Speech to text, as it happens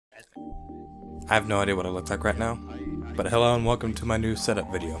I have no idea what I look like right now, but hello and welcome to my new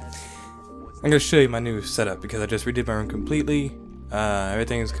setup video. I'm going to show you my new setup because I just redid my room completely.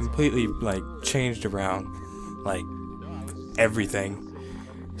 Everything is completely like changed around, like everything.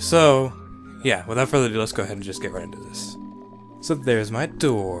 So yeah, without further ado, let's go ahead and just get right into this. So there's my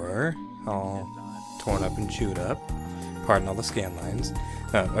door, all torn up and chewed up. Pardon all the scan lines.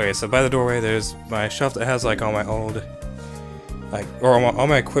 Okay, so by the doorway there's my shelf that has like all my old, all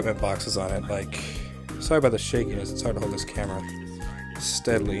my equipment boxes on it. Like, sorry about the shakiness, it's hard to hold this camera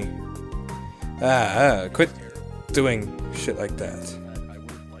steadily. Quit doing shit like that.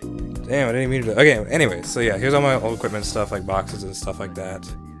 Damn, I didn't mean to. Okay, anyway, so yeah, here's all my old equipment stuff, like boxes and stuff like that.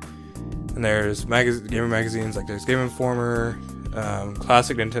 And there's gamer magazines, like there's Game Informer,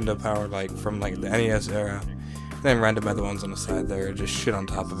 classic Nintendo Power, like from like the NES era. And then random other ones on the side there, just shit on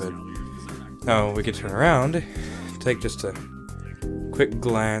top of it. Now we can turn around, take just a quick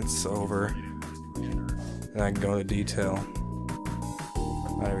glance over, and I can go into detail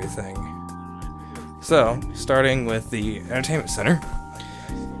on everything. So, starting with the entertainment center,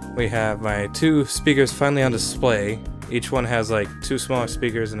 we have my two speakers finally on display. Each one has like two smaller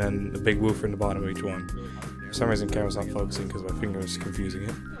speakers and then a big woofer in the bottom of each one. For some reason, the camera's not focusing because my finger is confusing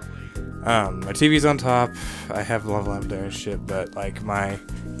it. My TV's on top. I have a level lamp there and shit, but like let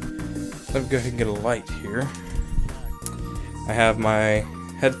me go ahead and get a light here. I have my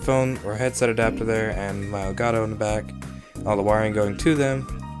headphone or headset adapter there and my Elgato in the back. All the wiring going to them,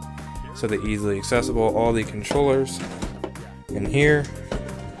 so they're easily accessible. All the controllers in here,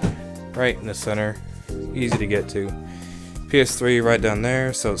 right in the center, easy to get to. PS3 right down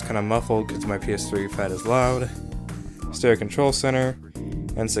there, so it's kind of muffled because my PS3 FAT is loud. Stereo control center,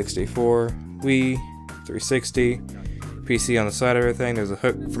 N64, Wii, 360, PC on the side of everything. There's a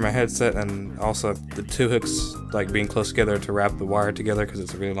hook for my headset and also the two hooks like being close together to wrap the wire together because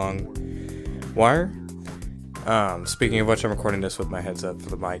it's a really long wire. Speaking of which, I'm recording this with my headset for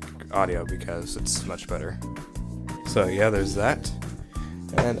the mic audio because it's much better. So yeah, there's that.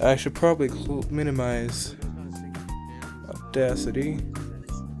 And I should probably minimize Audacity.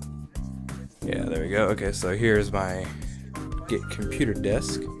 Yeah, there we go. Okay, so here's my computer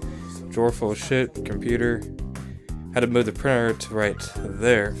desk. Drawer full of shit, computer. Had to move the printer to right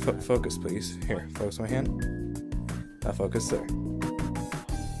there. Focus, please. Here, focus my hand. Now focus there.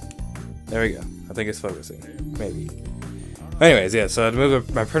 There we go. I think it's focusing. Maybe. Anyways, yeah, so I had to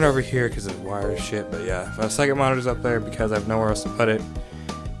move my printer over here because of wire shit, but yeah. My second monitor's up there because I have nowhere else to put it.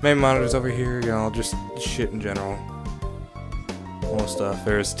 Main monitor's over here, you know, just shit in general. More stuff.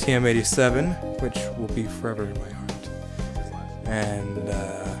 There's TM87, which will be forever in my heart. And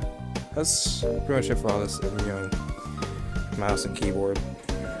that's pretty much it for all this, you know, mouse and keyboard.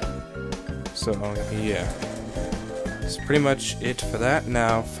 So yeah, that's pretty much it for that.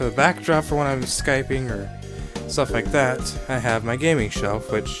 Now for the backdrop for when I'm Skyping or stuff like that, I have my gaming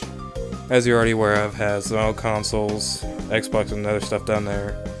shelf, which, as you're already aware of, has my old consoles, Xbox and other stuff down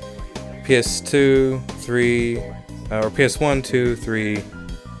there. PS2, 3, or PS1, 2, 3,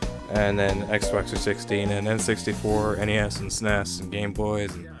 and then Xbox 360, and then N64, NES, and SNES, and Game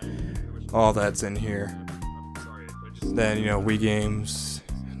Boys, and all that's in here. Then, you know, Wii games,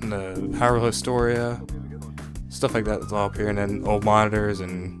 and the Hyrule Historia, stuff like that's all up here, and then old monitors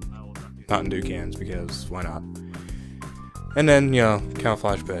and Mountain Dew cans, because why not? And then, you know,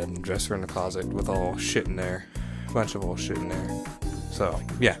 camouflage bed and dresser in the closet with all shit in there. A bunch of old shit in there. So,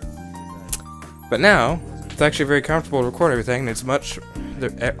 yeah. But now, it's actually very comfortable to record everything, and it's much,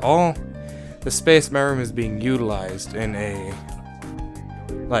 all the space in my room is being utilized in a,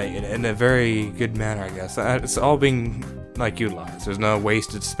 like, in a very good manner, I guess. It's all being, like, utilized. There's no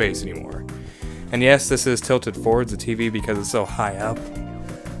wasted space anymore. And yes, this is tilted forwards, the TV, because it's so high up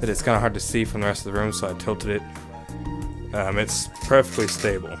that it's kind of hard to see from the rest of the room, so I tilted it. It's perfectly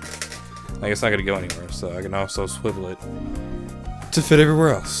stable. Like, it's not going to go anywhere, so I can also swivel it to fit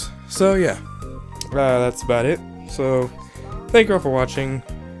everywhere else. So, yeah. That's about it. So, thank you all for watching.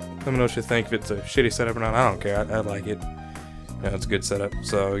 Let me know what you think, if it's a shitty setup or not. I don't care. I like it. You know, it's a good setup.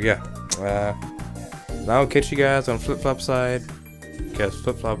 So, yeah. I'll catch you guys on flip-flop side, because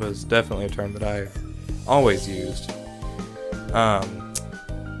flip-flop is definitely a term that I've always used.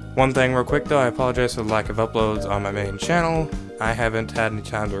 One thing real quick though, I apologize for the lack of uploads on my main channel. I haven't had any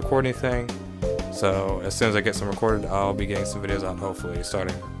time to record anything, so as soon as I get some recorded, I'll be getting some videos out, hopefully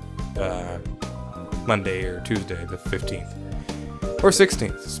starting Monday or Tuesday the 15th or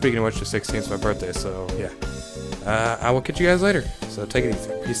 16th. Speaking of which, the 16th is my birthday, so yeah. I will catch you guys later, so take it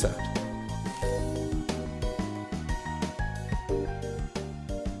easy. Peace out.